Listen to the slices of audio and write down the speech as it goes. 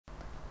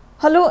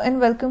Hello and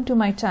welcome to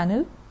my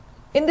channel.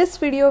 In this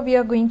video we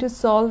are going to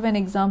solve an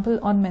example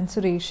on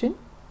mensuration.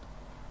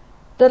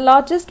 The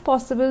largest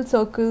possible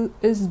circle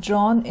is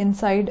drawn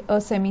inside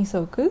a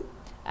semicircle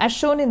as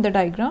shown in the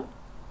diagram.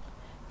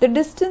 The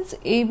distance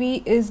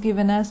AB is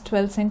given as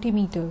 12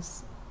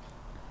 centimeters.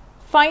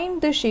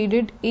 Find the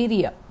shaded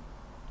area.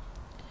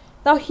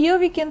 Now here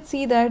we can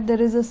see that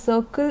there is a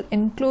circle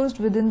enclosed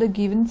within the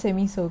given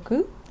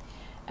semicircle,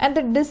 and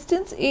the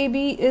distance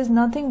AB is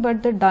nothing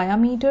but the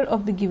diameter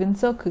of the given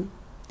circle.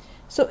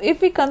 So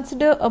if we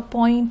consider a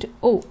point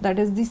O, that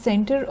is the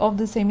center of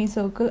the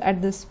semicircle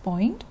at this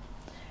point,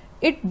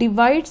 it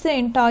divides the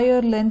entire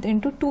length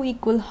into two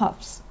equal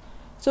halves.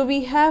 So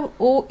we have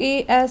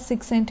OA as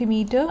 6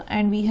 centimeter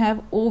and we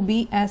have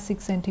OB as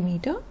 6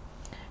 centimeter,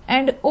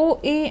 and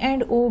OA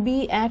and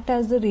OB act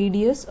as the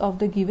radius of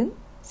the given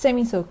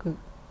semicircle.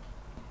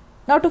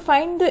 Now to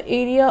find the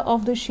area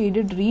of the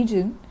shaded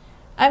region,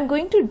 I am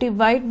going to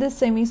divide this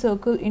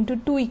semicircle into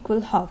two equal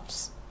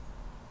halves.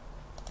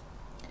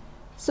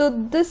 So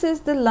this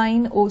is the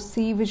line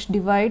OC which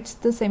divides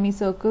the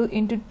semicircle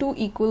into two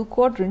equal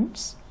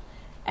quadrants,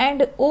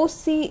 and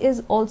OC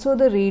is also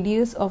the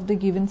radius of the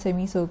given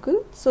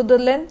semicircle. So the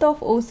length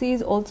of OC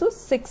is also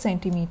 6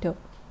 centimeter.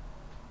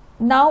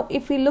 Now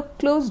if we look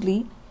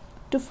closely,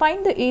 to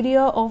find the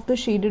area of the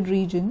shaded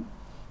region,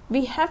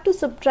 we have to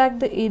subtract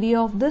the area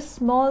of this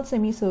small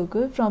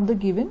semicircle from the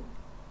given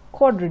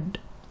quadrant.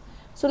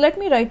 So let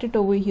me write it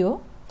over here.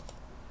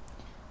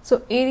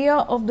 So area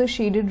of the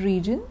shaded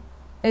region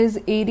is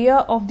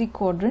area of the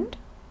quadrant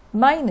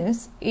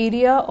minus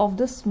area of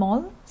the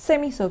small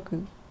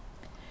semicircle.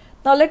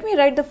 Now let me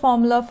write the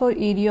formula for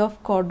area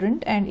of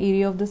quadrant and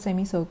area of the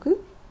semicircle.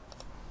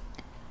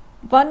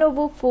 1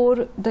 over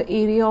 4 the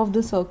area of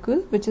the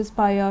circle, which is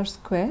pi r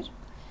square,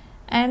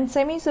 and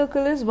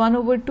semicircle is 1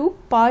 over 2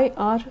 pi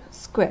r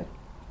square.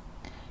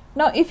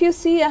 Now if you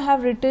see, I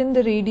have written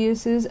the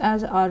radiuses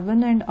as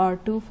r1 and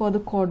r2 for the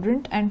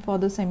quadrant and for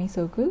the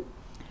semicircle.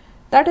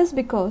 That is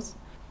because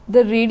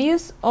the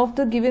radius of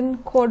the given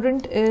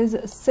quadrant is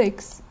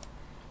 6,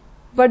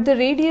 but the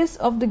radius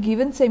of the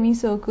given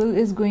semicircle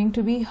is going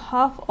to be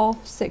half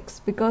of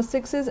 6, because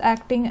 6 is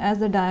acting as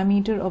the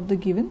diameter of the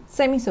given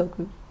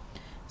semicircle.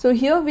 So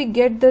here we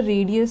get the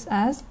radius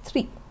as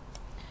 3.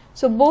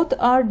 So both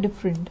are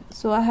different.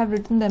 So I have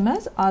written them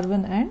as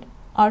r1 and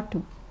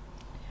r2.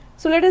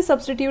 So let us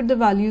substitute the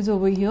values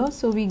over here.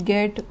 So we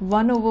get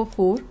 1 over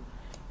 4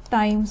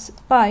 times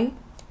pi,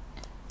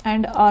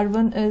 and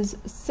r1 is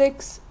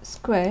 6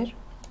 square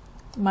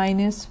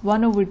minus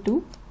 1 over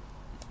 2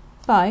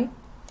 pi.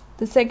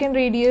 The second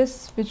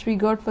radius which we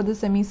got for the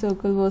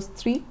semicircle was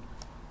 3,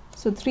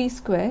 so 3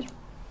 square.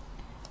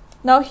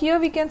 Now here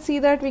we can see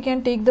that we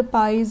can take the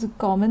pi's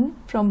common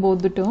from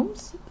both the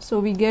terms.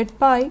 So we get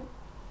pi,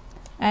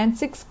 and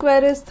 6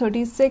 square is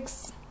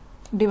 36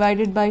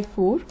 divided by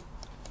 4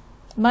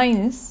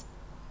 minus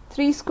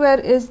 3 square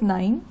is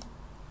 9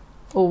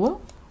 over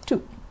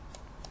 2.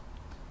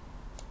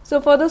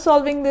 So further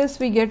solving this,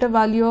 we get a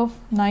value of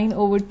 9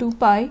 over 2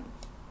 pi,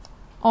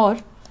 or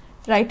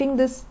writing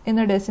this in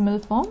a decimal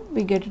form,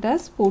 we get it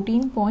as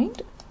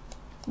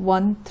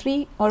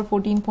 14.13 or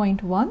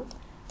 14.1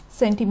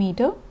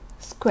 centimeter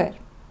square.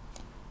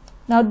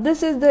 Now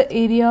this is the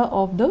area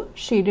of the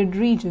shaded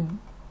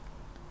region.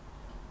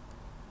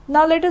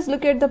 Now let us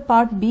look at the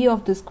part B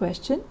of this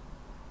question.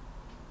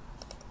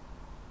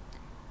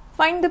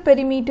 Find the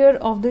perimeter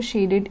of the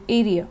shaded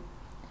area.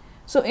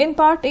 So in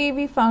part A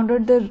we found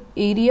out the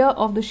area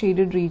of the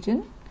shaded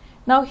region.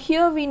 Now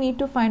here we need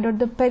to find out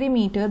the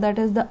perimeter, that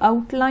is the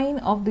outline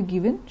of the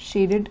given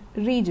shaded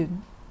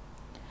region.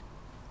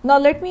 Now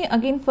let me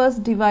again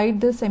first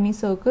divide the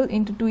semicircle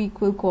into two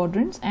equal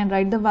quadrants and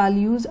write the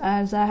values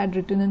as I had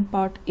written in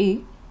part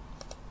A.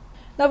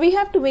 Now we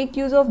have to make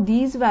use of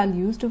these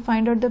values to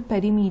find out the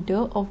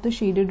perimeter of the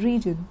shaded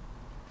region.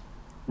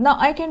 Now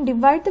I can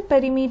divide the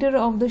perimeter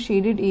of the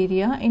shaded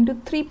area into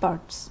three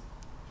parts.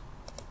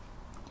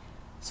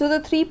 So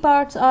the three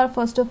parts are,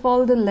 first of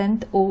all, the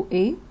length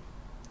OA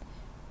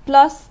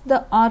plus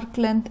the arc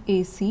length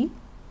AC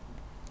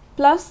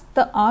plus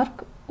the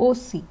arc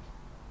OC.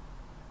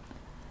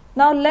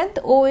 Now length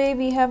OA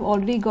we have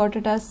already got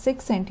it as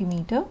 6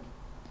 centimeter,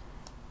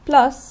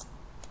 plus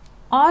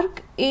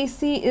arc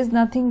AC is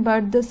nothing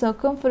but the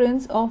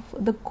circumference of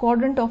the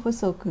quadrant of a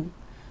circle.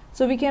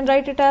 So we can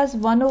write it as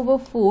 1 over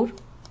 4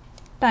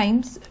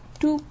 times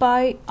 2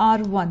 pi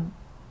r1.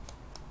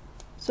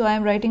 So I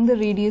am writing the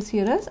radius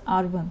here as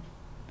r1,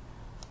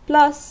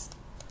 plus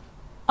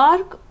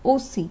arc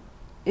OC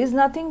is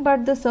nothing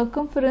but the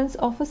circumference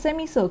of a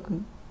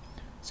semicircle.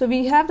 So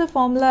we have the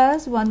formula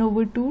as 1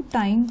 over 2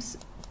 times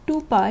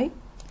 2 pi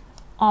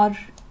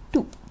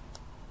r2.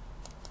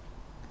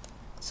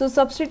 So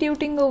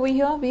substituting over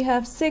here, we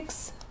have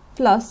 6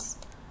 plus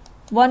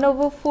 1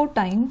 over 4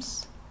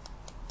 times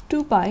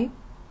 2 pi,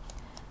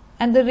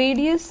 and the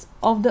radius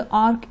of the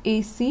arc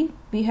AC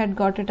we had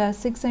got it as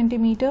 6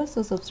 centimeter.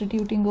 So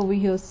substituting over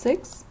here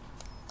 6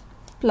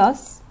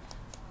 plus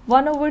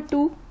 1 over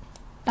 2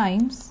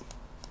 times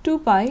 2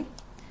 pi,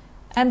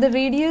 and the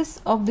radius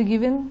of the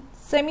given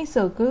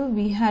semicircle,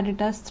 we had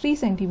it as 3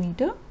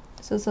 centimeter.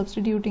 So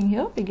substituting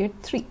here, we get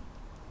 3.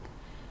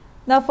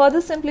 Now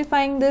further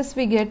simplifying this,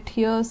 we get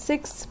here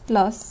 6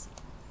 plus,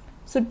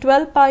 so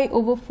 12 pi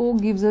over 4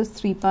 gives us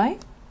 3 pi,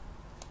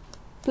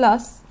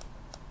 plus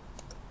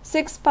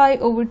 6 pi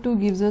over 2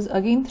 gives us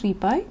again 3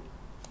 pi.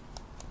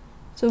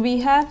 So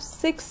we have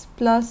 6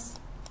 plus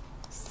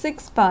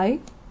 6 pi,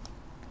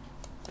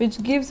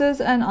 which gives us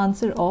an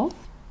answer of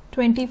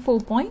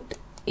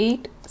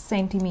 24.8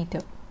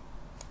 centimeter.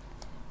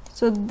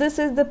 So this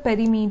is the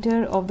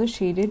perimeter of the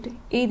shaded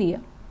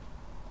area.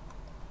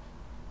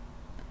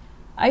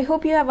 I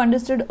hope you have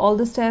understood all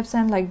the steps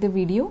and liked the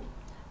video.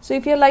 So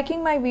if you are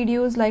liking my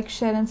videos, like,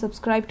 share and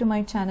subscribe to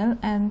my channel,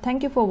 and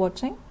thank you for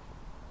watching.